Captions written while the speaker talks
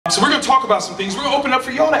talk about some things. We're gonna open up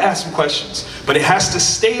for y'all to ask some questions, but it has to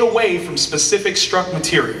stay away from specific struck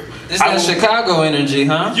material. This is that Chicago energy,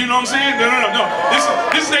 huh? You know what I'm saying? No.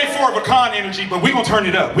 This is day 4 of a con energy, but we gonna turn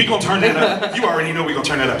it up. We gonna turn it up. You already know we gonna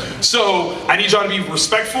turn it up. So I need y'all to be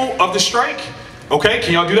respectful of the strike. Okay,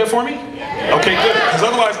 can y'all do that for me? Okay, good. Because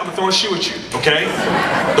otherwise I'm gonna throw a shoe at you. Okay?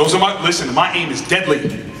 Those are listen, my aim is deadly.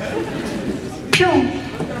 Pew.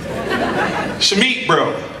 Shameik,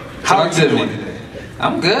 bro. How you doing today?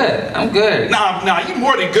 I'm good. I'm good. Nah, you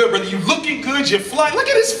more than good, brother. You looking good, you fly. Look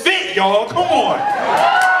at his fit, y'all. Come on.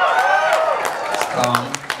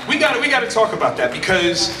 We gotta talk about that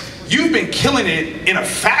because you've been killing it in a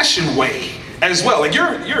fashion way as well. Like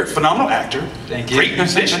you're a phenomenal actor. Thank you. Great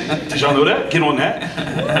musician. Did y'all know that? Get on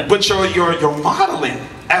that. But your modeling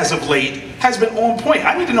as of late has been on point.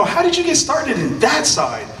 I need to know, how did you get started in that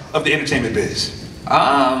side of the entertainment biz?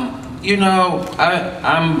 You know,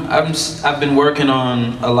 I've been working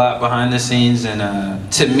on a lot behind the scenes, and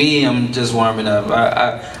to me, I'm just warming up.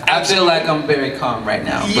 I feel like I'm very calm right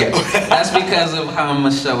now, but that's because of how I'm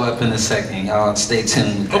gonna show up in a second. Y'all stay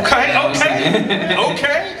tuned. Okay.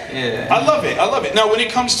 Yeah. I love it. Now, when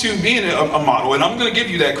it comes to being a model, and I'm gonna give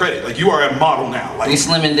you that credit, like you are a model now. Like, we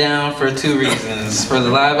slimming down for 2 reasons: for the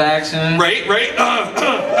live action, right.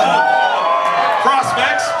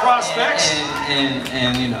 Prospects,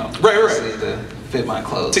 and you know, right. To fit my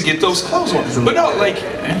clothes, to get those clothes on. But no, like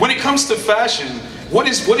when it comes to fashion, what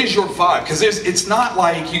is your vibe? Because it's not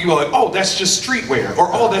like you're like, oh, that's just streetwear, or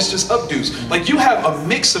oh, that's just updos. Like you have a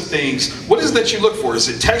mix of things. What is it that you look for? Is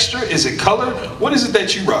it texture? Is it color? What is it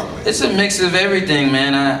that you rock with? It's a mix of everything,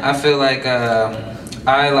 man. I feel like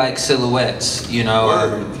I like silhouettes, you know,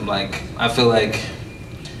 or like I feel like,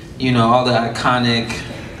 you know, all the iconic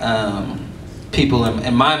people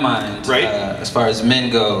in my mind, right. As far as men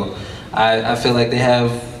go, I feel like they have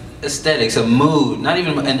aesthetics, a mood, not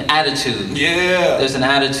even an attitude. Yeah. There's an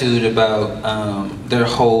attitude about their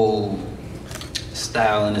whole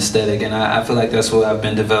style and aesthetic, and I feel like that's what I've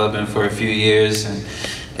been developing for a few years. And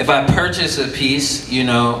if I purchase a piece, you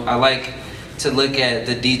know, I like to look at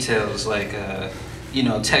the details, like you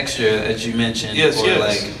know, texture, as you mentioned, or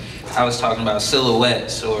like I was talking about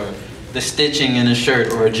silhouettes, or the stitching in a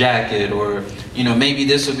shirt or a jacket, or you know, maybe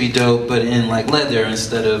this would be dope but in like leather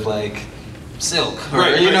instead of like silk, or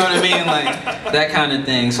you know what I mean, like that kind of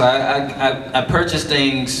thing. So I purchase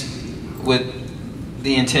things with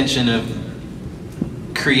the intention of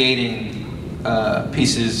creating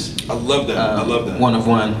pieces. I love that. I love that. One of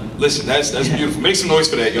one. Listen, that's beautiful. Make some noise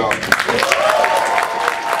for that, y'all.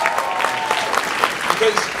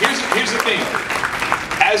 Because here's the thing.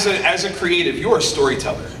 As a creative, you're a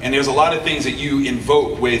storyteller, and there's a lot of things that you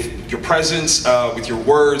invoke with your presence, with your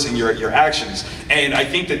words and your actions. And I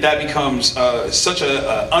think that becomes such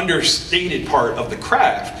a understated part of the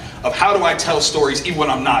craft of how do I tell stories even when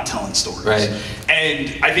I'm not telling stories. Right.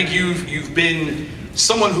 And I think you've been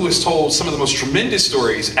someone who has told some of the most tremendous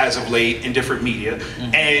stories as of late in different media.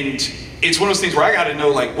 Mm-hmm. And it's one of those things where I got to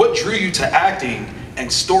know, like, what drew you to acting and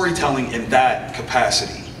storytelling in that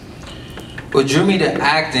capacity? What drew me to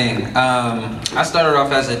acting, I started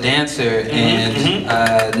off as a dancer,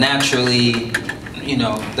 and naturally, you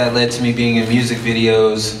know, that led to me being in music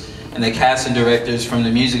videos, and the casting directors from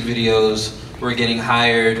the music videos were getting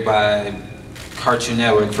hired by Cartoon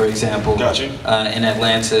Network, for example, in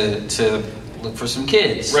Atlanta to look for some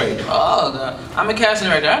kids. Right. Oh, I'm a casting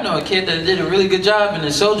director. I know a kid that did a really good job in the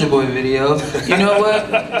Soulja Boy video. You know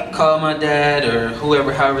what? Call my dad or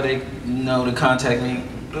however they know to contact me.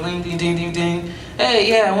 Ding, ding, ding, ding, ding. Hey,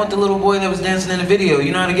 yeah, I want the little boy that was dancing in the video.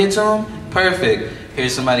 You know how to get to him? Perfect.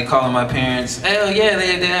 Here's somebody calling my parents. Hell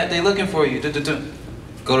yeah, they looking for you. Go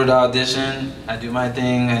to the audition. I do my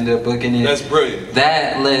thing. I end up booking it. That's brilliant.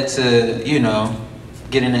 That led to, you know,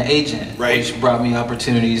 getting an agent, which brought me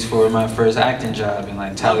opportunities for my first acting job in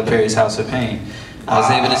like Tyler Perry's House of Pain. I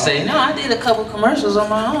was able to say, no, I did a couple commercials on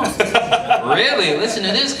my own. Really? Listen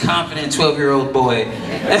to this confident 12-year-old boy.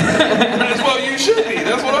 Well, you should be.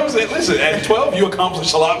 That's what I'm saying. Listen, at 12, you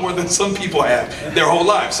accomplish a lot more than some people have their whole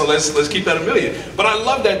life. So let's keep that a million. But I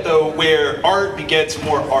love that, though, where art begets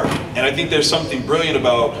more art. And I think there's something brilliant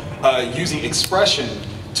about using expression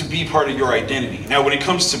to be part of your identity. Now, when it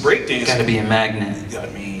comes to breakdance, got to be a magnet. I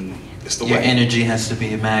mean, it's the your way. Energy has to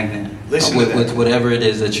be a magnet. Listen with whatever it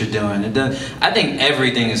is that you're doing. I think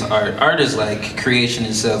everything is art. Art is like creation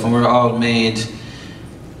itself, and we're all made.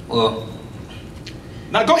 Well.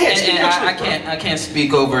 Now go ahead. And I can't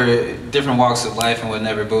speak over different walks of life and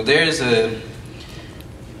whatever, but there's a.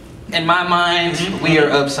 In my mind, we are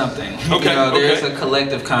of something. Okay. You know, there's a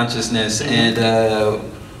collective consciousness, and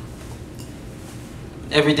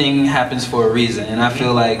everything happens for a reason, and I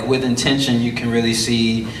feel like with intention you can really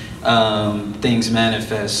see things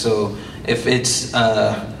manifest. So if it's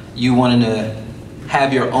you wanting to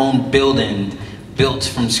have your own building built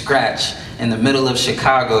from scratch in the middle of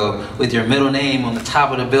Chicago with your middle name on the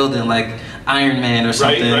top of the building like Iron Man or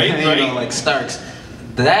something, you know, like Starks,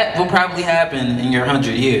 that will probably happen in your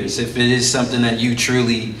 100 years if it is something that you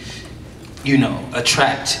truly, you know,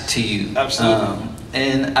 attract to you. Absolutely.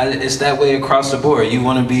 And it's that way across the board. You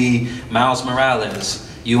want to be Miles Morales.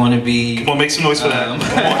 You want to be... Come on, make some noise for that. Come on.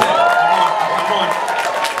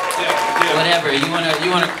 Yeah. Whatever. You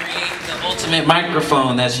want to create the ultimate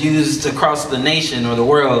microphone that's used across the nation or the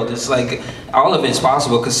world. It's like, all of it's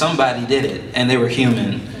possible because somebody did it and they were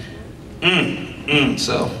human.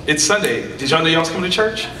 So it's Sunday. Did y'all know y'all was coming to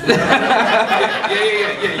church? Yeah.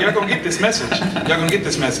 Y'all gonna get this message. Y'all gonna get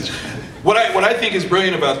this message. What I think is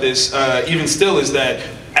brilliant about this, even still, is that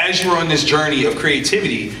as you're on this journey of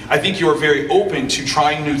creativity, I think you are very open to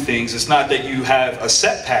trying new things. It's not that you have a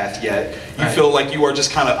set path yet. You feel like you are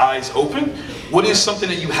just kind of eyes open. What is something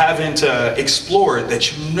that you haven't explored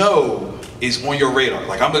that you know is on your radar?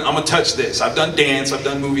 Like, I'm gonna touch this. I've done dance, I've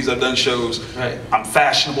done movies, I've done shows. Right. I'm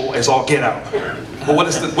fashionable as all get out. But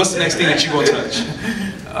what's the next thing that you're gonna touch?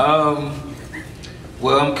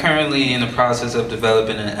 Well, I'm currently in the process of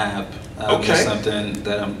developing an app. It's something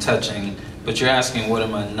that I'm touching. But you're asking, what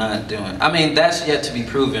am I not doing? I mean, that's yet to be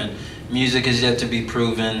proven. Music is yet to be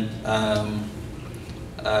proven. But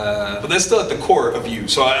that's still at the core of you.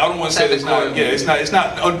 So I don't want to say that's not. Yeah, it's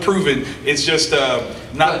not unproven. It's just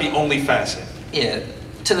not the only facet. Yeah,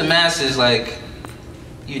 to the masses, like,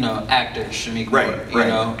 you know, actor Shameik Moore. You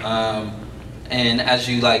know, and as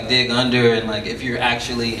you like dig under and like if you're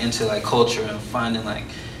actually into like culture and finding like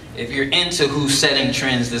if you're into who's setting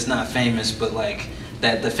trends that's not famous but like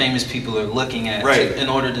that the famous people are looking at in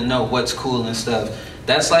order to know what's cool and stuff.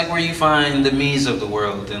 That's like where you find the me's of the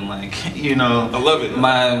world and like, you know, I love it.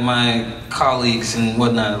 My colleagues and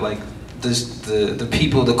whatnot, like the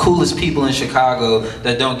people, the coolest people in Chicago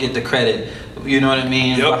that don't get the credit, you know what I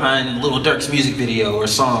mean, behind Lil Durk's music video or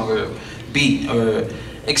song or beat or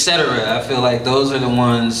etc. I feel like those are the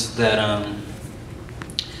ones that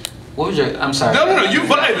what was your, I'm sorry. No, you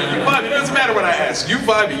vibing, you vibing. It doesn't matter what I ask. You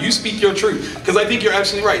vibing, you speak your truth. Because I think you're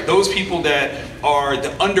absolutely right. Those people that are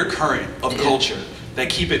the undercurrent of culture, that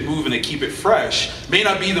keep it moving, that keep it fresh, may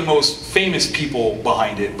not be the most famous people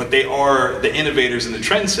behind it, but they are the innovators and the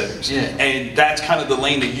trendsetters. And that's kind of the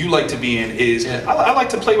lane that you like to be in is, I like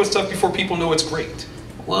to play with stuff before people know it's great.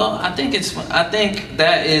 Well, I think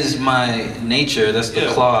that is my nature, that's the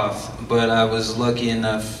cloth, but I was lucky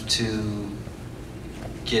enough to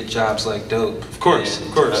get jobs like Dope. Of course.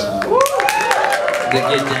 The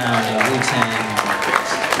Get Down and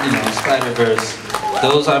wu-tang, you know, Spider-Verse.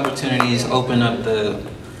 Those opportunities open up the,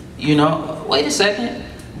 you know, wait a second,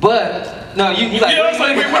 but, no, you like, I was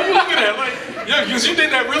like, wait, what are you looking at? Like, yeah, because you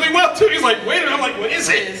did that really well too. He's like, wait a minute, I'm like, what is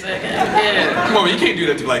it? Wait a second, Come on, you can't do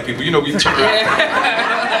that to black people. You know we turn around. You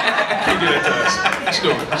can't do that to us. What you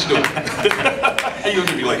doing? What you doing? How you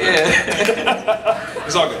gonna do me like that?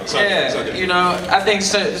 It's all good. It's all good. You know, I think,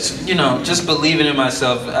 you know, just believing in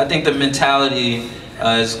myself. I think the mentality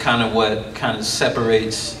is kind of what kind of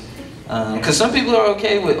separates. Because some people are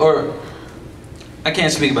okay with, or I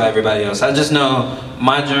can't speak about everybody else. I just know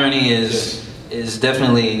my journey is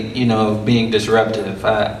definitely, you know, being disruptive.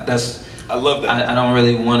 I love that. I don't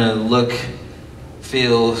really want to look,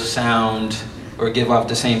 feel, sound, or give off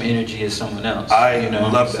the same energy as someone else. I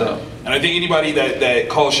love that. And I think anybody that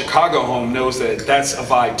calls Chicago home knows that that's a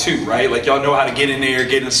vibe too, right? Like y'all know how to get in there,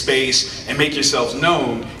 get in a space, and make yourselves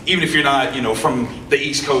known, even if you're not, you know, from the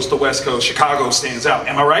East Coast, the West Coast. Chicago stands out.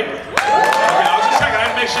 Am I right? Okay, I was just checking. I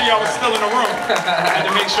had to make sure y'all was still in the room. I had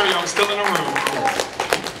to make sure y'all was still in the room.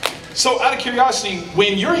 So, out of curiosity,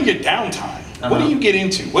 when you're in your downtime, what do you get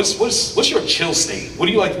into? What's your chill state? What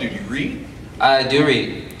do you like to do? Do you read? I do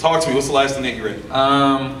read. Talk to me. What's the last thing that you read?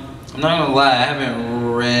 I'm not gonna lie. I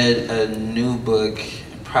haven't read a new book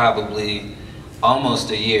in probably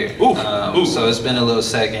almost a year. So it's been a little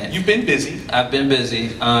second. You've been busy. I've been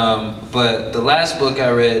busy. But the last book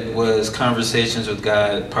I read was Conversations with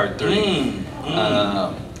God, Part 3.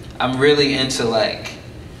 I'm really into like.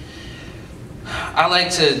 I like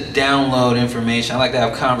to download information. I like to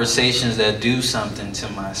have conversations that do something to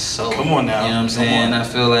my soul. Come on now. You know what I'm saying? I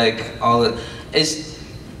feel like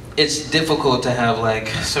it's difficult to have like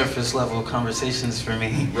surface level conversations for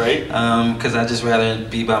me. Right. Because I just rather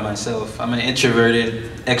be by myself. I'm an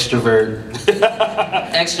introverted extrovert.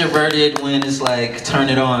 Extroverted when it's like, turn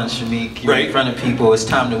it on, Shameik. You're in front of people, it's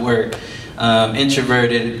time to work.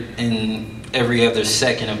 Introverted in every other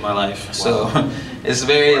second of my life. So It's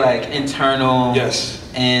very like internal. Yes.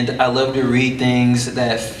 And I love to read things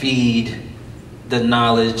that feed the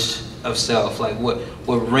knowledge of self, like what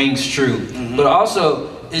rings true. Mm-hmm. But also,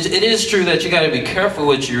 it is true that you got to be careful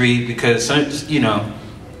what you read, because you know,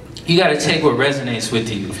 you got to take what resonates with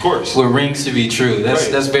you. Of course. What rings to be true. That's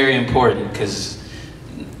right. That's very important, because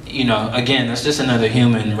you know, again, that's just another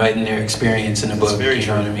human writing their experience in a book. Very you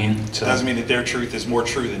true. know what I mean? So, it doesn't mean that their truth is more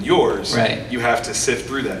true than yours. Right. You have to sift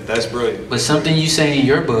through that. That's brilliant. But something you say in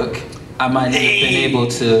your book, I might not have been able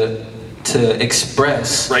to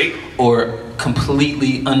express, right, or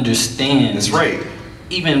completely understand. That's right.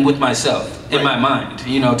 Even with myself, in my mind,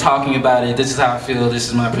 you know, talking about it, this is how I feel, this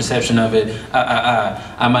is my perception of it.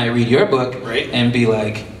 I might read your book and be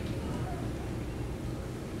like,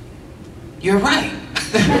 you're right.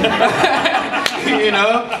 You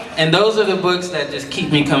know? And those are the books that just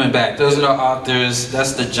keep me coming back. Those are the authors,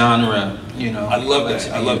 that's the genre, you know. I love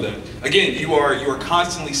that. I love that. Again, you are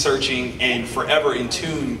constantly searching and forever in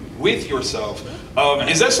tune with yourself.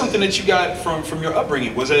 Is that something that you got from your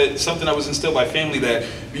upbringing? Was it something that was instilled by family, that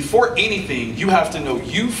before anything, you have to know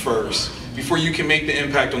you first before you can make the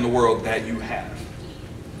impact on the world that you have?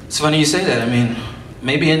 It's funny you say that. I mean,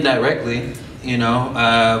 maybe indirectly. You know,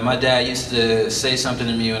 my dad used to say something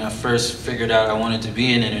to me when I first figured out I wanted to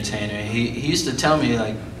be an entertainer. He used to tell me,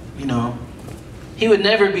 like, you know, he would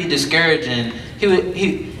never be discouraging.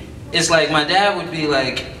 It's like my dad would be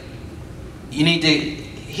like,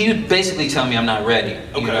 he would basically tell me I'm not ready,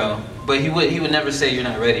 you know. But he would never say you're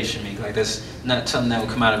not ready, Shameik. Like, that's not something that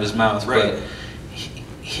would come out of his mouth. Right. But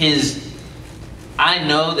I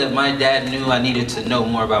know that my dad knew I needed to know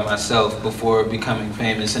more about myself before becoming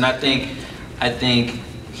famous. And I think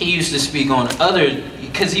he used to speak on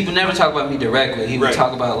because he would never talk about me directly. He would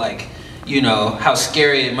talk about, like, you know, how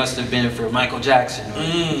scary it must have been for Michael Jackson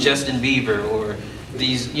or Justin Bieber or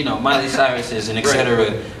these, you know, Miley Cyruses and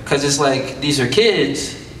etc. Because it's like, these are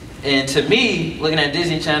kids. And to me, looking at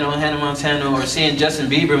Disney Channel and Hannah Montana, or seeing Justin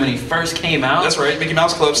Bieber when he first came out. That's right, Mickey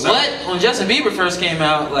Mouse Club stuff. When Justin Bieber first came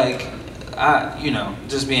out, like, you know,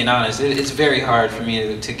 just being honest, it's very hard for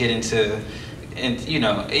me to get into. And, you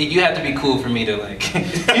know, you have to be cool for me to, like, you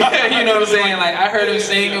know what I'm saying? Like, I heard him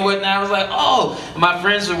sing and whatnot. I was like, oh. My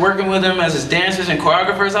friends were working with him as his dancers and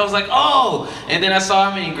choreographers. I was like, oh. And then I saw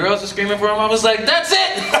how many girls were screaming for him. I was like, that's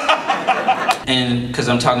it. And because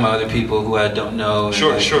I'm talking about other people who I don't know,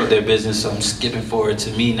 and their business, so I'm skipping forward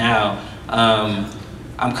to me now.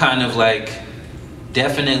 I'm kind of like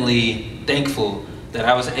definitely thankful that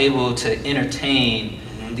I was able to entertain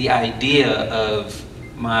the idea of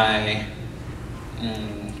my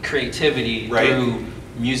creativity through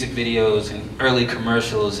music videos and early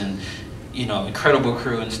commercials and, you know, Incredible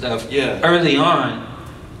Crew and stuff early on,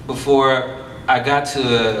 before I got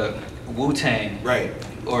to a wu-tang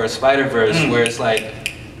or a Spider-Verse, where it's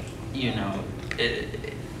like, you know,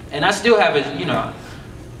 and I still have it, you know,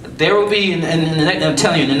 there will be, I'm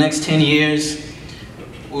telling you, in the next 10 years,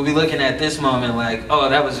 we'll be looking at this moment like, oh,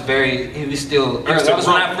 that was he was still early. That was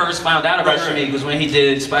when I first found out about Shameik, was when he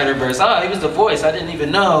did Spider-Verse. Oh, he was the voice, I didn't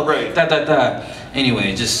even know.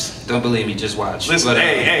 Anyway, just don't believe me, just watch. Listen,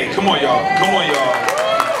 hey, come on, y'all. Come on,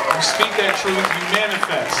 y'all. You speak that truth, you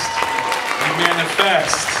manifest. You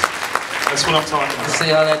manifest. That's what I'm talking about. To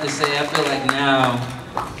say all that to say, I feel like now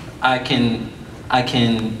I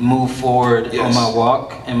can move forward on my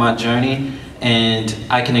walk and my journey, and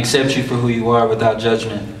I can accept you for who you are without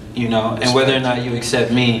judgment, you know? And whether or not you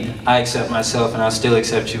accept me, I accept myself, and I'll still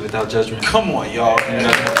accept you without judgment. Come on, y'all. You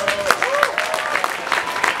know?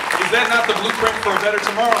 Is that not the blueprint for a better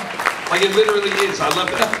tomorrow? Like, it literally is. I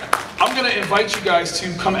love that. I'm gonna invite you guys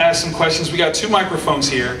to come ask some questions. We got 2 microphones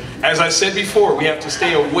here. As I said before, we have to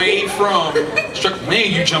stay away from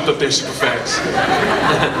Man, you jumped up there super fast.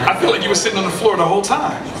 I feel like you were sitting on the floor the whole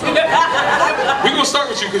time. We're gonna start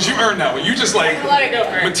with you because you earned that one. You just like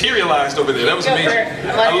materialized over there. That was amazing.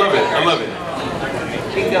 I love it. I love it.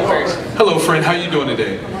 You can go first. Hello, friend. How you doing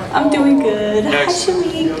today? I'm doing good. Hi,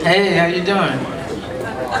 Shameik. Hey, how you doing?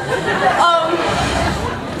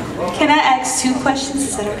 Can I ask 2 questions?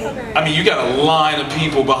 Is that okay? I mean, you got a line of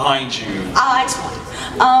people behind you. I'll ask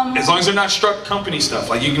 1. As long as they're not struck company stuff,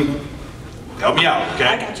 like, you can help me out, okay?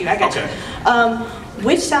 I got you.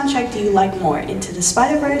 Which soundtrack do you like more, Into the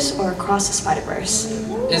Spider-Verse or Across the Spider-Verse?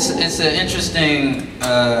 It's an interesting,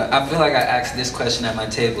 I feel like I asked this question at my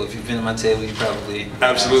table. If you've been at my table, you probably...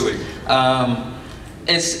 Absolutely.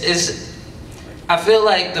 I feel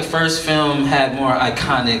like the first film had more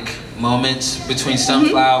iconic moments between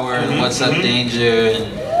Sunflower and What's Up Danger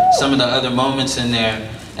and some of the other moments in there.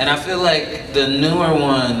 And I feel like the newer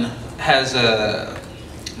one has a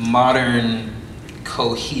modern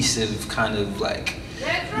cohesive kind of like.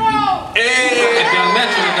 Hey! If young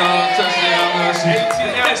Metro dog, touchdown.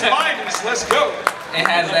 ATS finest, let's go. It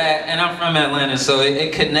has that, and I'm from Atlanta, so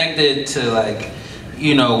it connected to like,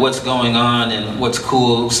 you know, what's going on and what's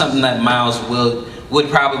cool. Something that Miles would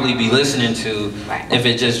probably be listening to if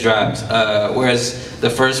it just dropped. Whereas the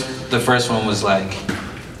first one was like,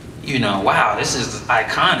 you know, wow, this is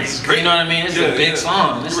iconic. You know what I mean? This is a big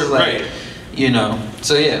song. This is like, you know.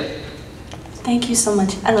 So yeah. Thank you so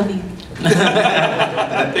much. I love you.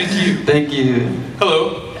 Thank you. Thank you.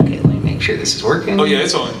 Hello. Okay, let me make sure this is working. Oh yeah,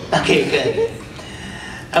 it's on. Okay, good.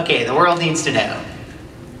 Okay, the world needs to know.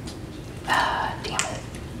 Ah, damn it.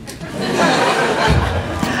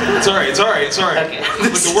 It's alright, it's alright, it's alright. Okay,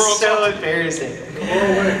 Look, this the world is so embarrassing.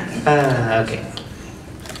 Okay.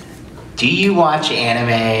 Do you watch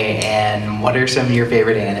anime, and what are some of your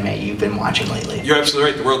favorite anime you've been watching lately? You're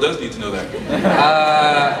absolutely right, the world does need to know that.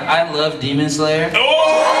 I love Demon Slayer.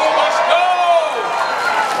 Oh, let's go!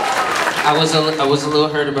 I was a little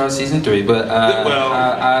hurt about season 3, but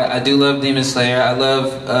I do love Demon Slayer. I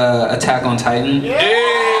love Attack on Titan. Hey!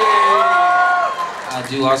 I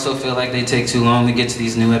do also feel like they take too long to get to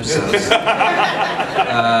these new episodes.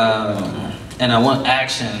 And I want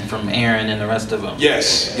action from Aaron and the rest of them.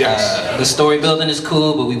 Yes, yes. The story building is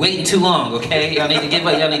cool, but we waiting too long, okay? Y'all need to give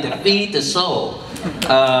up, y'all need to feed the soul.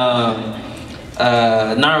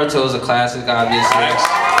 Naruto is a classic, obviously.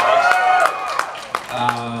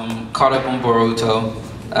 Caught up on Boruto.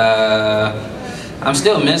 I'm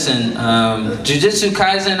still missing Jujutsu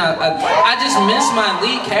Kaisen. I just miss my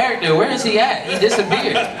lead character. Where is he at? He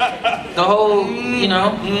disappeared. The whole, you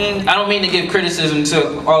know, I don't mean to give criticism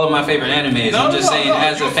to all of my favorite animes. I'm just saying,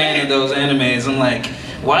 as a fan of those animes, I'm like,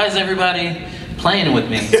 why is everybody playing with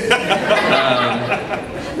me?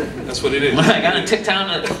 That's what it is. I gotta take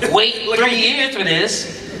time to wait 3 years for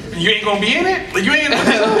this. You ain't gonna be in it? Like, you ain't in it?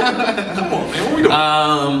 Come on, man, what we doing?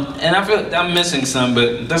 And I feel I'm missing some,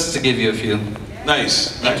 but that's to give you a few.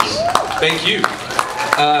 Nice, nice. Thank you.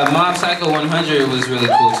 Mob Psycho 100 was really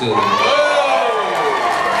cool too. Oh!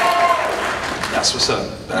 That's what's up.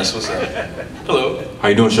 That's what's up. Hello. How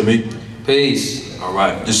you doing, Shameik? Peace. All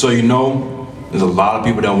right. Just so you know, there's a lot of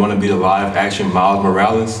people that want to be the live action Miles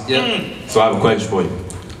Morales. Yep. So I have a question for you.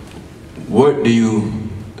 What are you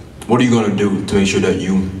gonna do to make sure that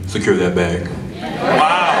you secure that bag? Wow.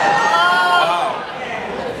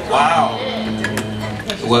 Wow. Wow.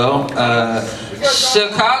 Well,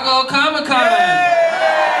 Chicago Comic-Con.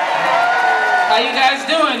 How you guys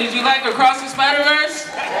doing? Did you like Across the Spider-Verse?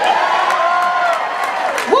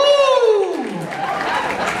 Woo!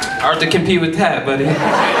 Hard to compete with that, buddy.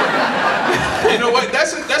 You know what?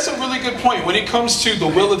 That's a really good point. When it comes to the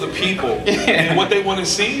will of the people and what they want to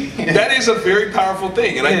see, that is a very powerful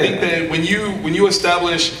thing. And I think that when you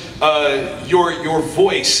establish your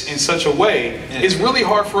voice in such a way, it's really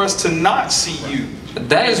hard for us to not see you.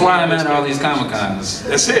 That is why I'm at all these Comic-Cons.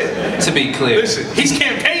 That's it. To be clear. Listen, he's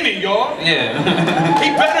campaigning, y'all. Yeah.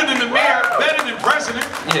 He better than the mayor, better than president.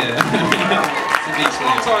 Yeah. To be That's what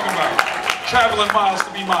I'm clear. talking about. Traveling miles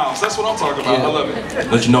to be miles. That's what I'm talking about. Yeah. I love it.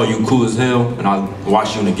 Let you know you cool as hell, and I'll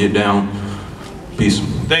watch you when you get down. Peace.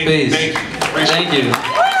 Thank you. Peace. Thank you. Appreciate Thank you.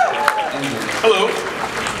 Hello.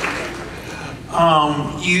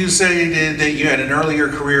 You said that you had an earlier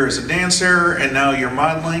career as a dancer and now you're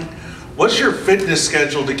modeling. What's your fitness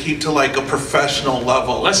schedule to keep to like a professional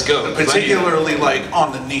level? Let's go. Particularly like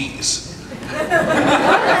on the knees.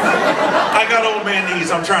 I got old man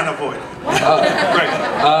knees, I'm trying to avoid it. Right.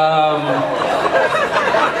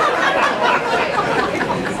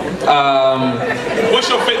 What's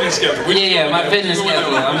your fitness schedule? Yeah, my fitness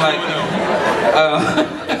schedule. I'm like,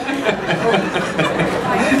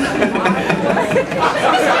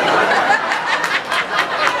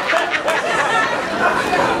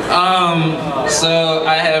 so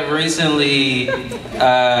I have recently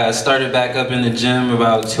started back up in the gym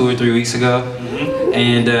about 2 or 3 weeks ago,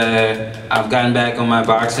 and I've gotten back on my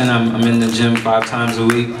boxing. I'm in the gym 5 times a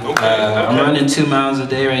week. I'm running 2 miles a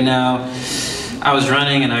day right now. I was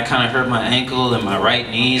running and I kind of hurt my ankle and my right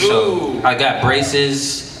knee, so I got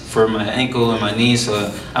braces for my ankle and my knee,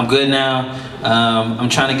 so I'm good now. I'm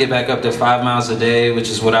trying to get back up to 5 miles a day, which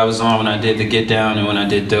is what I was on when I did the Get Down and when I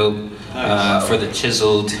did Dope, for the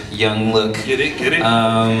chiseled young look. Get it, get it.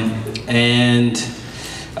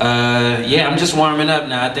 Yeah, I'm just warming up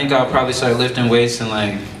now. I think I'll probably start lifting weights in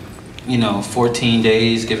like, 14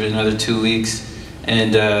 days, give it another 2 weeks.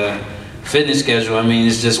 And fitness schedule, I mean,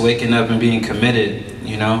 it's just waking up and being committed,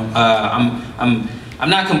 I'm I'm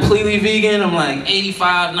not completely vegan. I'm like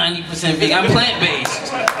 85, 90% vegan. I'm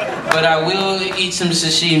plant-based, but I will eat some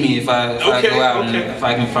sashimi if I go out and if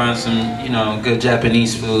I can find some, you know, good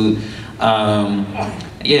Japanese food.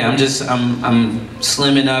 Yeah, I'm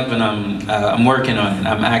slimming up and I'm working on it.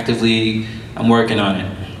 I'm working on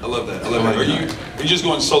it. I love that. I love that. Are you just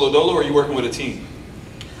going solo dolo, or are you working with a team?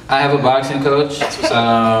 I have a boxing coach.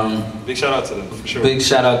 Big shout out to them, for sure. Big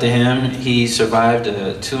shout out to him. He survived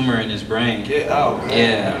a tumor in his brain. Get out.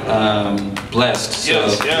 Yeah, blessed.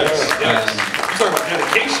 Yes, so, yes. You talk about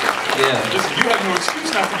dedication. Yeah. Listen, you have no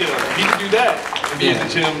excuse not to get up. You can do that and be in the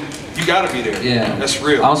gym. You gotta be there. Yeah. That's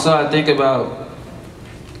real. Also, I think about,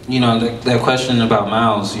 you know, that question about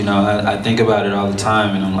Miles. You know, I think about it all the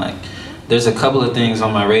time, and I'm like, there's a couple of things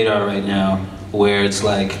on my radar right now where it's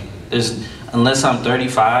like, unless I'm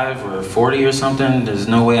 35 or 40 or something, there's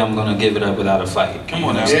no way I'm gonna give it up without a fight. Come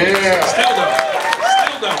on now. Yeah. Still don't.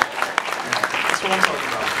 That's what I'm talking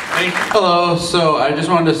about. Thank you. Hello, so I just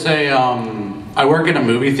wanted to say, I work in a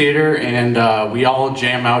movie theater, and we all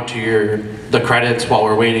jam out to the credits while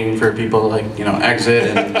we're waiting for people to, like, you know,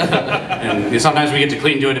 exit, and, and sometimes we get to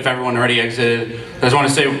clean to it if everyone already exited. I just want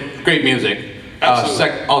to say, great music.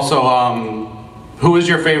 Also, who is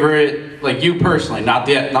your favorite, like you personally, not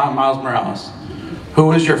Miles Morales,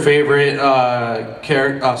 who is your favorite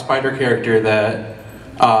spider character that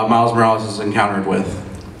Miles Morales has encountered with?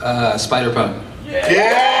 Spider-Punk.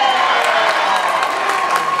 Yeah!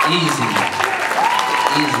 Easy.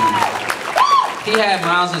 He had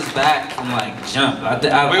Miles's back from like jump. Wait,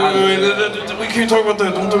 we can't talk about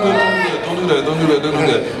that. Don't do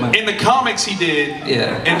that. In the comics, he did.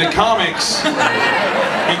 Yeah. In the comics, he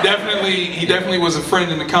definitely was a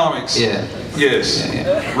friend in the comics. Yeah. Yes.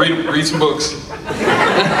 Yeah. Read some books. I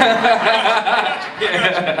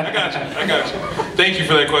got you. Thank you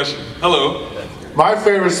for that question. Hello. My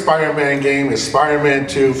favorite Spider-Man game is Spider-Man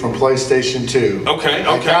 2 from PlayStation 2. Okay.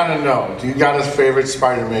 I gotta know, do you got a favorite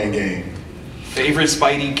Spider-Man game? Favorite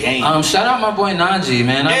Spidey game? Shout out my boy Najee,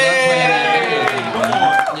 man. I love playing that video game, man.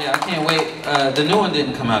 Yeah, I can't wait. The new one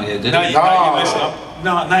didn't come out yet, did it? Not yet.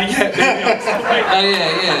 Oh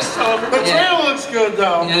yeah. The trailer looks good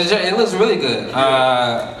though. Yeah, it looks really good.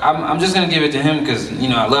 I'm just gonna give it to him because, you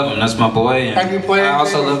know, I love him. That's my boy. And have you played it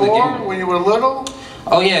before when you were little?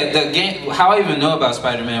 Oh yeah, the game. How I even know about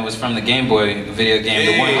Spider-Man was from the Game Boy video game.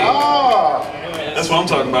 The one. Oh. That's what I'm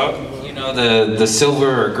talking about. You know, the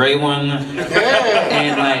silver or gray one. Yeah.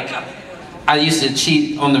 And like, I used to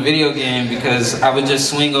cheat on the video game because I would just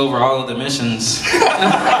swing over all of the missions.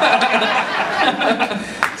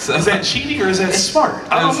 So, is that cheating or is that smart?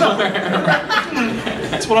 I don't know.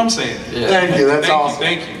 That's what I'm saying. Yeah. Thank you, that's awesome.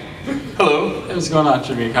 Thank you. Hello. Hey, what's going on,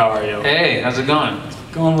 Shameik? How are you? Hey, how's it going?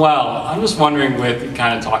 Going well. I'm just wondering, with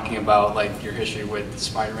kind of talking about like your history with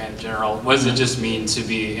Spider-Man in general, what does it just mean to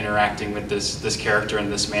be interacting with this character in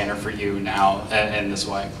this manner for you now, in this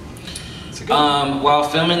way? While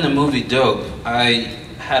filming the movie Dope, I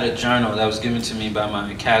had a journal that was given to me by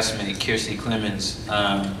my castmate, Kiersey Clemens.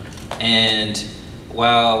 And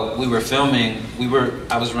while we were filming,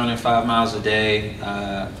 I was running 5 miles a day.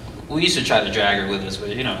 We used to try to drag her with us,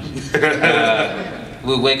 but you know. We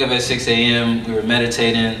would wake up at 6 a.m. We were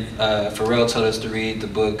meditating. Pharrell told us to read the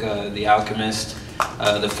book, The Alchemist,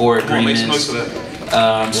 the Four Agreements. Make some notes of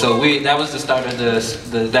that. So that was the start of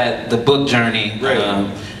the book journey, right.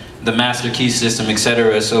 The master key system,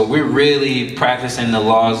 etc. So we're really practicing the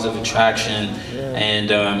laws of attraction. And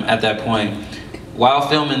at that point, while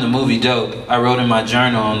filming the movie Dope, I wrote in my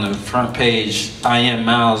journal on the front page, I am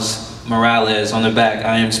Miles Morales, on the back,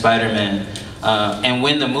 I am Spider-Man. And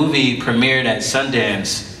when the movie premiered at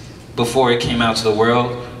Sundance, before it came out to the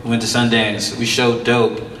world, we went to Sundance, we showed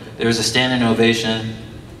Dope, there was a standing ovation.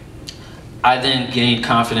 I then gained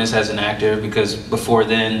confidence as an actor because before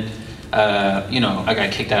then, you know, I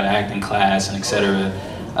got kicked out of acting class and etc.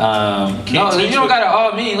 No, you don't gotta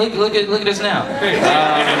all me, look at us now.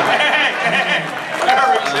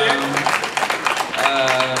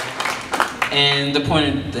 And the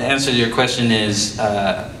answer to your question is,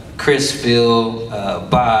 Chris, Phil,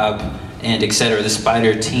 Bob, and etc. The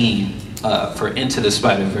Spider team for Into the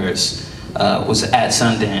Spider-Verse was at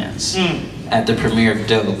Sundance at the premiere of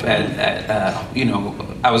Dope. You know,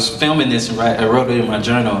 I was filming this and I wrote it in my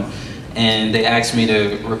journal, and they asked me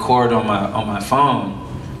to record on my phone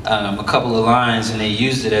a couple of lines, and they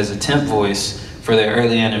used it as a temp voice for their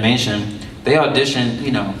early animation. They auditioned,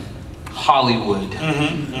 you know, Hollywood,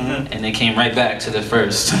 and they came right back to the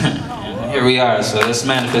first. And here we are, so that's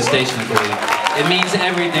manifestation for you. It means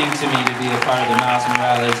everything to me to be a part of the Miles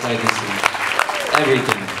Morales legacy.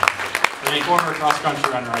 Everything. As a former cross-country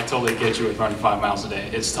runner, I totally get you with running 5 miles a day.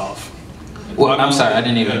 It's tough. Well, I'm sorry, I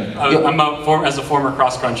didn't even. As a former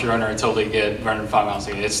cross-country runner, I totally get running 5 miles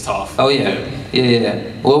a day. It's tough. Oh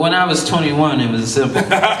yeah. Well, when I was 21, it was simple.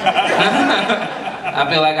 I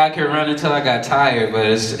feel like I could run until I got tired, but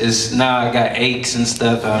it's now I got aches and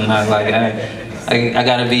stuff. I'm not like I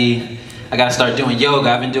gotta start doing yoga.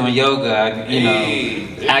 I've been doing yoga,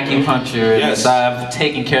 acupuncture. Yes. So I've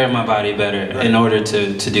taken care of my body better in order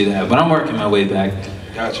to do that. But I'm working my way back.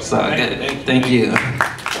 Gotcha. So thank you.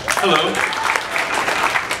 Hello.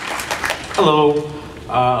 Hello.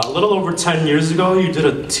 A little over 10 years ago, you did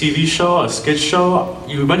a TV show, a sketch show.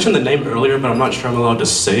 You mentioned the name earlier, but I'm not sure I'm allowed to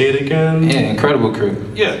say it again. Yeah, Incredible Crew.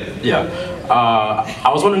 Yeah.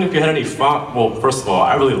 I was wondering if you had any fun. Well, first of all,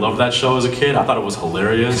 I really loved that show as a kid. I thought it was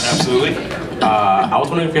hilarious. Absolutely. I was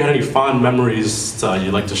wondering if you had any fond memories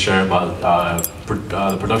you'd like to share about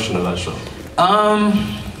the production of that show. I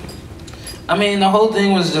mean, the whole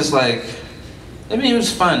thing was just like, it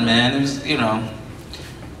was fun, man. It was, I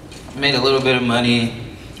made a little bit of money.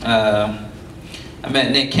 I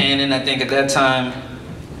met Nick Cannon, I think, at that time.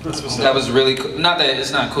 That was really cool. Not that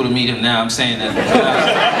it's not cool to meet him now, I'm saying that.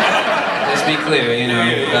 Let's be clear,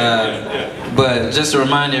 But just to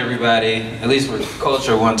remind everybody, at least for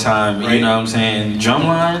culture one time, you know what I'm saying,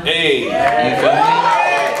 Drumline? Hey! You feel me?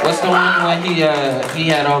 What's the one when he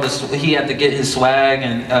had all this, he had to get his swag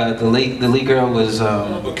and the lead girl was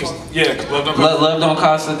Love Don't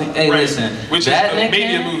Cost a Thing. Hey, listen, which that is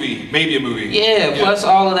maybe a movie. Yeah, plus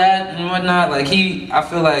all of that and whatnot. Like I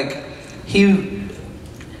feel like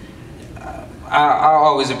I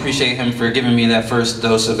always appreciate him for giving me that first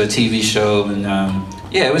dose of a TV show, and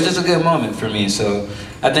it was just a good moment for me. So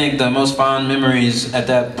I think the most fond memories at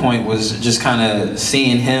that point was just kind of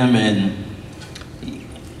seeing him and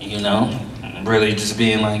really just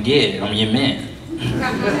being like, yeah, I'm your man.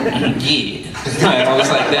 Yeah, I was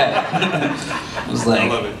like that. I was like,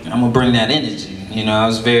 I'm gonna bring that energy. I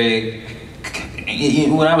was very.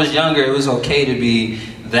 When I was younger, it was okay to be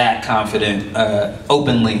that confident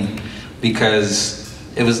openly. Because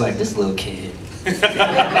it was like, this little kid,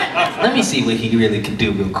 let me see what he really can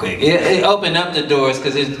do real quick. It opened up the doors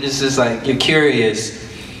because it's just like, you're curious.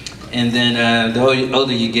 And then the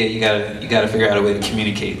older you get, you gotta figure out a way to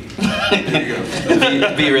communicate.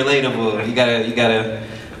 be relatable. You gotta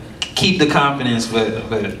keep the confidence, but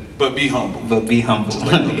be humble. But be humble.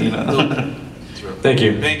 Thank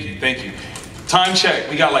you. Thank you. Time check.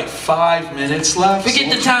 We got like 5 minutes left.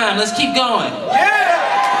 Forget the time. Let's keep going.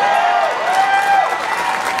 Yeah!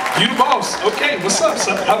 You the boss. Okay, what's up,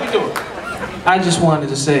 son? How we doing? I just wanted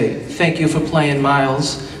to say thank you for playing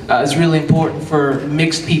Miles. It's really important for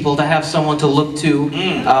mixed people to have someone to look to.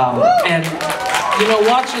 And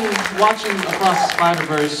watching Across the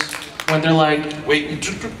Spider-Verse when they're like, wait,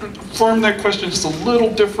 form that question just a little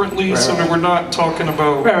differently so that we're not talking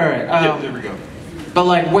about. Right. Yeah, there we go. But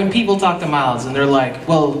like when people talk to Miles and they're like,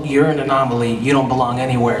 well, you're an anomaly, you don't belong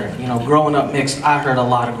anywhere. Growing up mixed, I heard a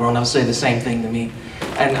lot of grown-ups say the same thing to me.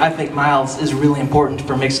 And I think Miles is really important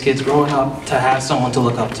for mixed kids growing up to have someone to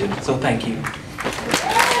look up to. So thank you.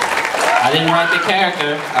 I didn't write the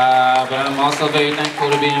character, but I'm also very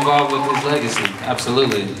thankful to be involved with his legacy.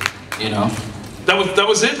 Absolutely, That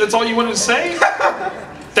was it? That's all you wanted to say?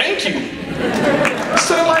 Thank you.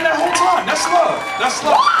 Stood in line that whole time. That's love. That's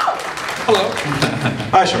love. Hello.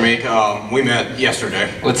 Hi, Shameik. We met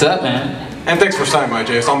yesterday. What's up, man? And thanks for signing my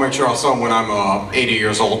JS. I'll make sure I'll sell them when I'm 80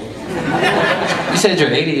 years old. You said you're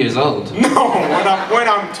 80 years old. No, when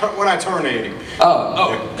I turn 80.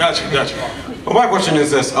 Oh, gotcha. Well, my question is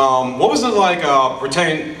this: what was it like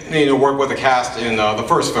pretending to work with the cast in the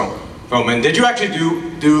first film? And did you actually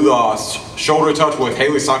do the shoulder touch with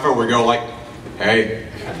Haley Steinfeld where you go like, hey?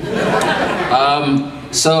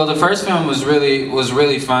 So the first film was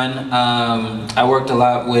really fun. I worked a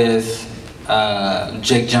lot with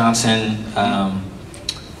Jake Johnson,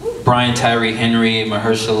 Brian Tyree Henry,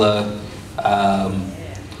 Mahershala.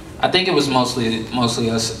 I think it was mostly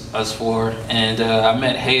us four, and I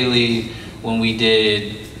met Haley when we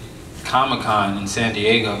did Comic-Con in San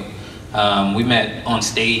Diego. We met on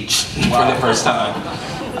stage for the first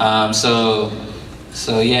time. So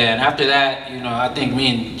yeah, and after that, I think me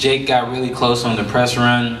and Jake got really close on the press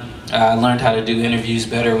run. I learned how to do interviews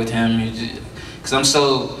better with him, because I'm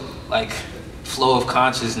so like flow of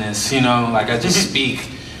consciousness, like I just speak,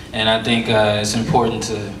 and I think it's important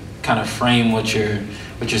to kind of frame what you're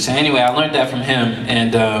saying. Anyway, I learned that from him,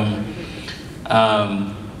 and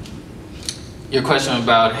your question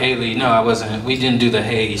about Haley, no, I wasn't. We didn't do the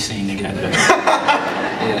Hey scene together.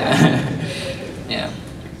 Yeah.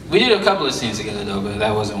 We did a couple of scenes together though, but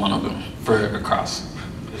that wasn't one of them for Across.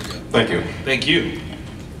 Thank you. Thank you.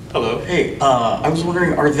 Hello. Hey, I was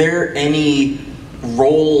wondering, are there any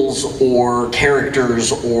roles or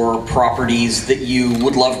characters or properties that you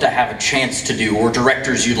would love to have a chance to do, or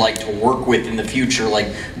directors you'd like to work with in the future?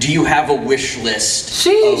 Like, do you have a wish list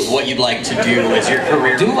of what you'd like to do as your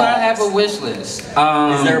career Do evolves? I have a wish list?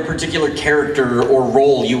 Is there a particular character or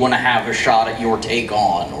role you want to have a shot at your take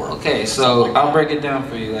on? Or okay, so I'll break it down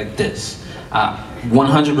for you like this.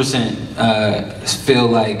 100% feel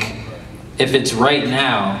like if it's right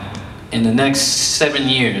now, in the next 7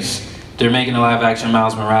 years, they're making a live action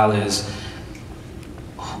Miles Morales.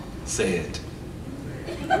 Say it.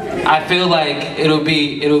 I feel like it'll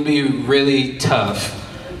be really tough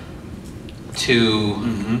to.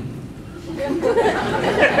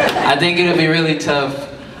 I think it'll be really tough.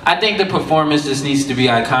 I think the performance just needs to be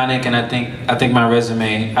iconic, and I think my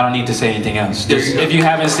resume. I don't need to say anything else. Just, if you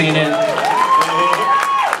haven't seen it,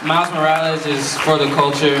 Miles Morales is for the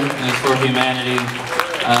culture and it's for humanity.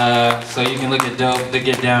 So you can look at Dope, The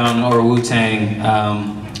Get Down, or Wu-Tang,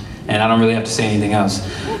 and I don't really have to say anything else.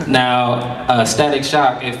 Now, Static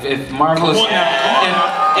Shock. If Marvel is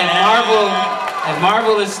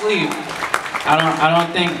asleep, I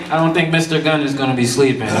don't think Mr. Gunn is going to be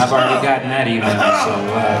sleeping. I've already gotten that email, so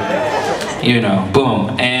you know,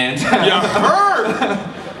 boom. And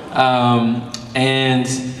and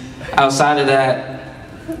outside of that,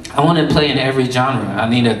 I want to play in every genre. I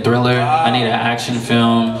need a thriller, I need an action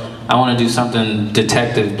film, I want to do something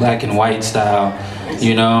detective, black and white style,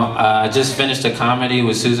 you know. I just finished a comedy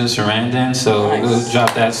with Susan Sarandon, so we'll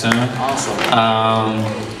drop that soon. Awesome.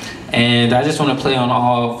 And I just want to play on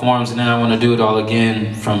all forms, and then I want to do it all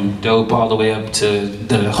again, from Dope all the way up to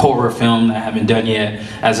the horror film that I haven't done yet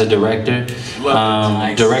as a director.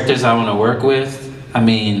 Directors I want to work with, I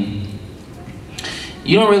mean,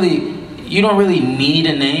 you don't really need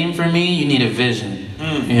a name for me, you need a vision,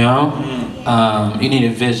 you know? You need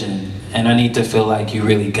a vision, and I need to feel like you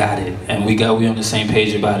really got it, and we on the same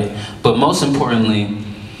page about it. But most importantly,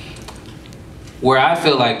 where I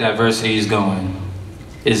feel like diversity is going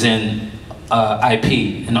is in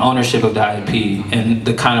IP, and ownership of the IP, and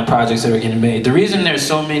the kind of projects that are getting made. The reason there's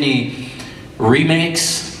so many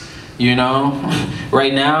remakes, you know,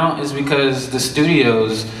 right now is because the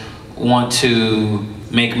studios want to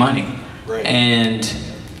make money. Right. And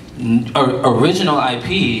original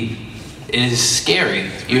IP is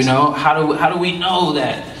scary, you know? How do we know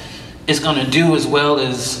that it's gonna do as well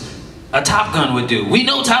as a Top Gun would do? We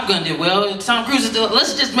know Top Gun did well, Tom Cruise is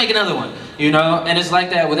let's just make another one, you know? And it's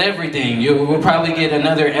like that with everything. We'll probably get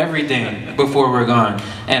another everything before we're gone.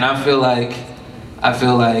 And I feel like,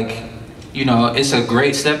 you know, it's a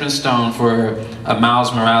great stepping stone for a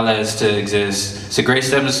Miles Morales to exist. It's a great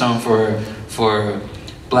stepping stone for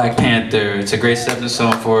Black Panther. It's a great stepping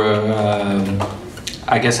stone for,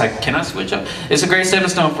 can I switch up? It's a great stepping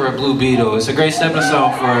stone for a Blue Beetle. It's a great stepping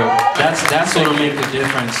stone for, that's what'll make the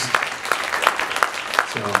difference.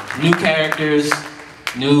 So, new characters,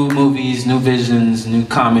 new movies, new visions, new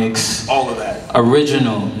comics. All of that.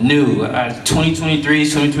 Original, new, 2023,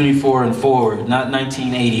 2024 and forward, not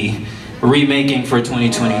 1980. Remaking for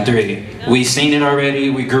 2023. We've seen it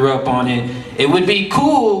already, we grew up on it. It would be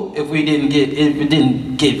cool if we didn't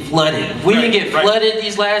get flooded. If we didn't get flooded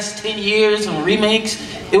these last 10 years on remakes,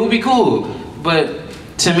 it would be cool. But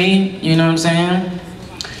to me, you know what I'm saying?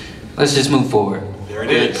 Let's just move forward. There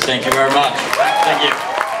it is. Thank you very much. Thank you.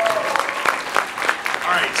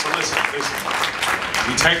 All right, so listen.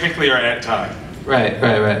 We technically are at time. Right.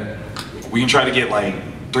 We can try to get like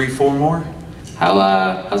 3-4 more.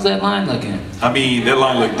 How's that line looking? I mean, that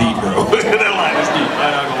line looked deep, bro. That line is deep.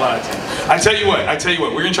 I'm not gonna lie to you. I tell you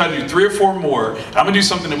what. We're gonna try to do 3 or 4 more. I'm gonna do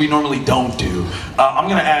something that we normally don't do. I'm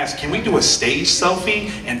gonna ask, can we do a stage selfie?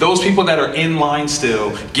 And those people that are in line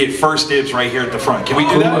still get first dibs right here at the front. Can we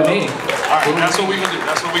do that? With me. All right, that's what we're gonna do.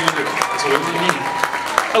 That's what we're gonna do.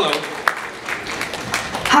 Hello.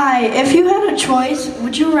 Hi. If you had a choice,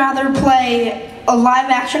 would you rather play a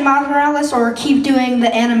live-action Miles Morales or keep doing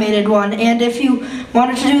the animated one? And if you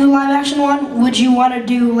wanted to do the live-action one, would you want to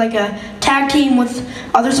do like a tag team with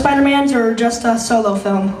other Spider-Mans or just a solo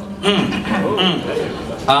film?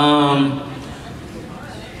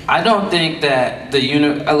 I don't think that the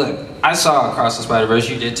look, I saw Across the Spider-Verse,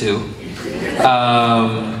 you did too.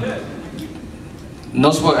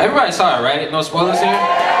 No spoil. Everybody saw it, right? No spoilers here?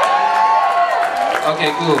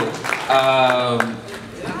 Okay, cool.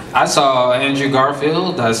 I saw Andrew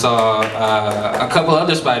Garfield, I saw a couple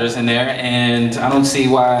other spiders in there, and I don't see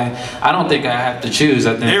why, I don't think I have to choose.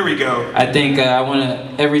 I think, there we go. I think I want to,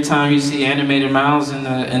 every time you see animated Miles in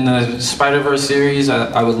the Spider-Verse series,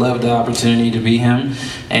 I would love the opportunity to be him.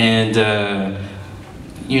 And,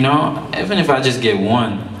 you know, even if I just get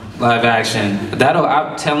one, live action.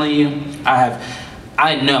 I'm telling you,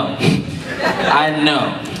 I know,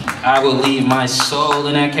 I will leave my soul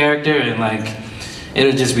in that character, and like,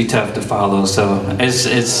 it'll just be tough to follow. So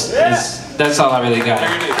that's all I really got.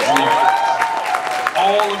 There it is.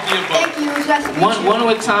 All of the above. Thank you. It was nice to meet you. One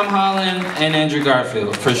with Tom Holland and Andrew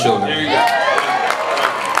Garfield, for sure. There you go.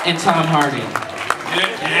 And Tom Hardy.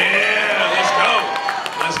 Yeah,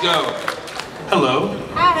 let's go. Hello.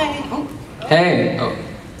 Hi. Hey.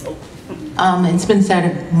 It's been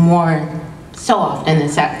said more so often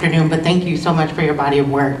this afternoon, but thank you so much for your body of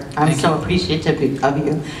work. I'm so appreciative of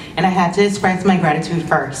you. And I had to express my gratitude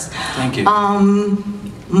first. Thank you.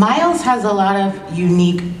 Miles has a lot of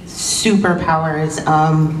unique superpowers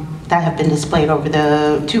that have been displayed over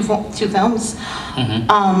the two films.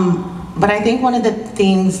 But I think one of the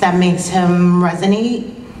things that makes him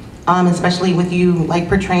resonate, especially with you like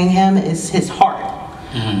portraying him, is his heart.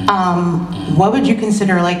 What would you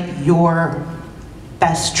consider like your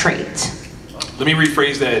best trait? Let me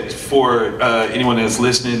rephrase that for anyone that's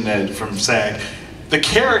listening from SAG. The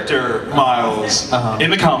character Miles in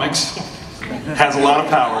the comics has a lot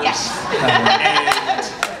of powers. And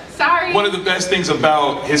Sorry. one of the best things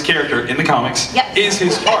about his character in the comics is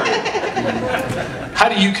his heart. How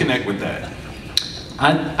do you connect with that?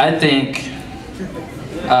 I think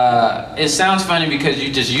it sounds funny because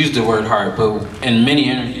you just used the word heart, but in many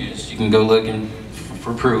interviews, you can go looking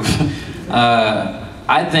for proof.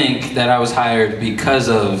 I think that I was hired because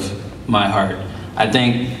of my heart. I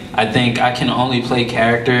think I can only play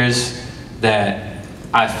characters that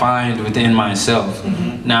I find within myself.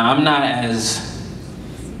 Now, I'm not as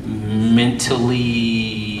mentally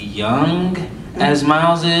young as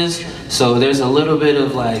Miles is, so there's a little bit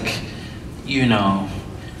of like, you know,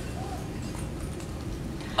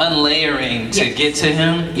 unlayering to get to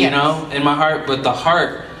him, you know, in my heart. But the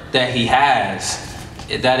heart that he has,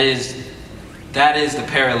 that is the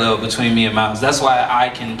parallel between me and Miles. That's why I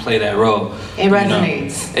can play that role. It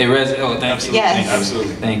resonates. It resonates. Oh, thank you. Yes.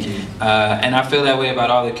 Absolutely. Thank you. And I feel that way about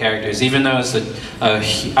all the characters, even though it's I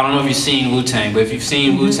don't know if you've seen Wu-Tang, but if you've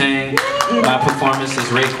seen Wu-Tang, my performance as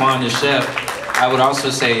Raekwon the chef, I would also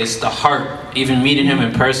say it's the heart. Even meeting him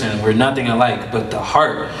in person, we're nothing alike, but the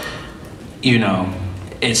heart, you know,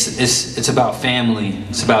 it's about family.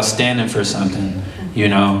 It's about standing for something, you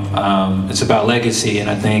know. It's about legacy, and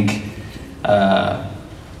I think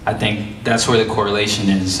that's where the correlation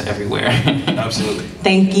is everywhere. Absolutely.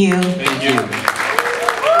 Thank you. Thank you.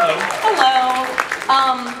 Hello.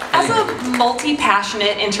 As a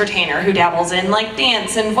multi-passionate entertainer who dabbles in like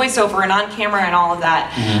dance and voiceover and on camera and all of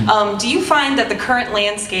that, do you find that the current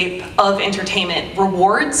landscape of entertainment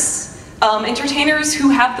rewards entertainers who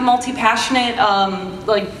have the multi-passionate,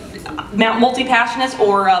 multi-passionates,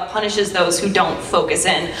 or punishes those who don't focus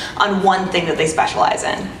in on one thing that they specialize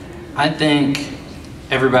in? I think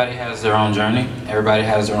everybody has their own journey. Everybody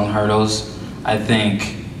has their own hurdles. I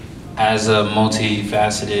think as a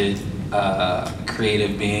multifaceted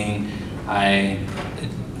creative being, I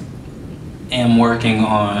am working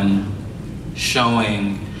on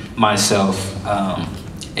showing myself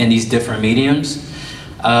in these different mediums.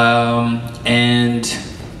 And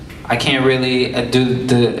I can't really do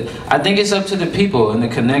I think it's up to the people and the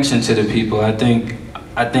connection to the people. I think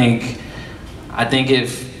if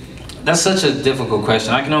that's such a difficult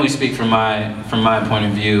question. I can only speak from my point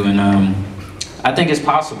of view, and I think it's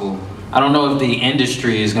possible. I don't know if the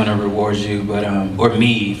industry is going to reward you, but or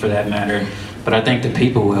me for that matter, but I think the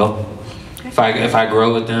people will. If I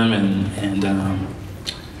grow with them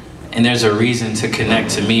and there's a reason to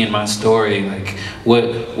connect to me and my story, like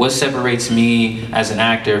what separates me as an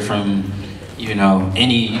actor from, you know,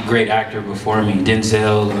 any great actor before me,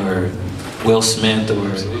 Denzel or Will Smith,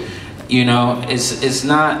 or you know, it's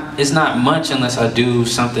not much unless I do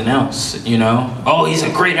something else, you know. Oh, he's a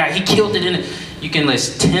great actor, he killed it in it. You can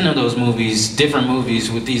list 10 of those movies, different movies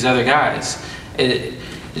with these other guys.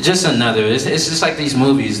 It's just another, it's just like these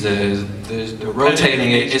movies, the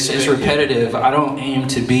rotating, it's repetitive. I don't aim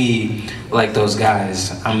to be like those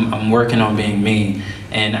guys. I'm working on being me.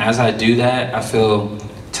 And as I do that, I feel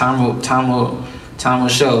time will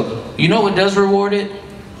show. You know what does reward it?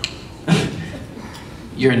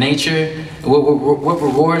 Your nature. What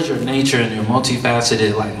rewards your nature and your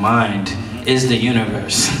multifaceted like mind is the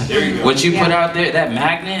universe. There you go. What you put out there, that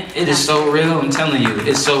magnet, it is so real. I'm telling you,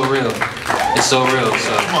 it's so real. It's so real.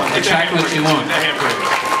 So attract what you want.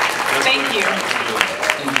 Thank you.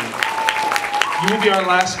 You will be our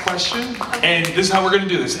last question, and this is how we're going to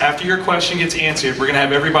do this. After your question gets answered, we're going to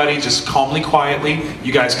have everybody just calmly, quietly,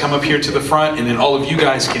 you guys come up here to the front, and then all of you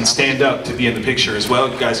guys can stand up to be in the picture as well.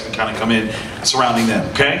 You guys can kind of come in surrounding them,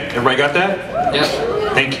 okay? Everybody got that? Yep.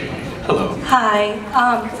 Thank you. Hi.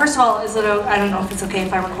 First of all, is it? I don't know if it's okay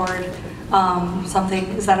if I record something.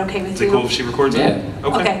 Is that okay with Is you? it cool if she records it?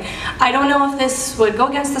 Okay. I don't know if this would go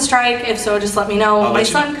against the strike. If so, just let me know. I'll My let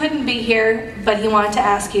you son couldn't be here, but he wanted to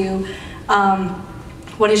ask you,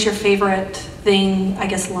 what is your favorite thing, I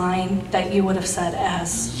guess, line that you would have said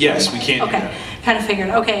as? Yes, we can do Okay. that. Kind of figured.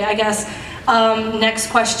 Okay, I guess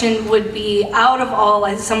next question would be, out of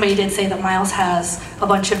all, somebody did say that Miles has a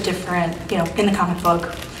bunch of different, in the comic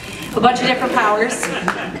book, a bunch of different powers.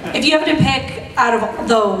 If you have to pick out of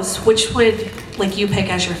those, which would you pick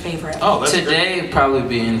as your favorite? Oh, that's today it'd probably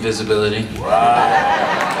be invisibility.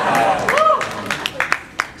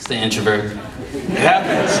 It's the introvert. It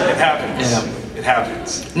happens. It happens. Yeah. It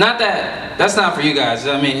happens. Not that's not for you guys.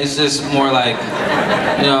 I mean, it's just more like,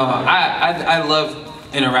 I love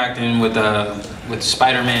interacting with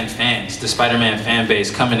Spider-Man fans, the Spider-Man fan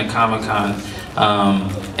base, coming to Comic-Con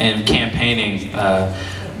and campaigning.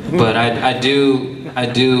 But I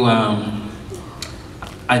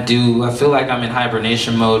feel like I'm in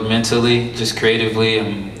hibernation mode mentally, just creatively.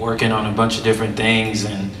 I'm working on a bunch of different things,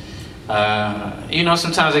 and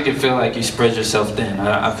sometimes it can feel like you spread yourself thin.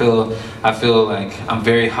 I feel like I'm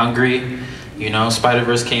very hungry.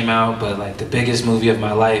 Spider-Verse came out, but the biggest movie of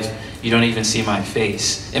my life, you don't even see my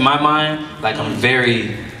face. In my mind, I'm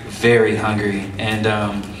very, very hungry, and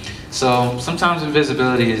so sometimes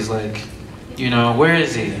invisibility is where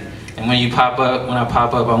is he? And when I pop up,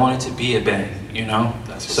 I want it to be a bang,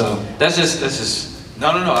 So that's just No,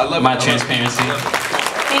 I love my transparency.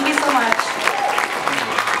 Thank you so much.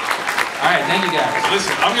 All right, thank you guys.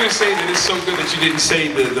 Listen, I'm gonna say that it's so good that you didn't say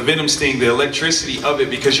the Venom sting, the electricity of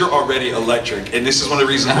it, because you're already electric, and this is one of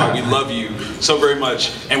the reasons why we love you so very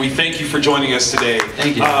much, and we thank you for joining us today.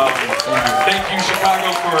 Thank you. Thank you,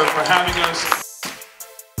 Chicago, for having us.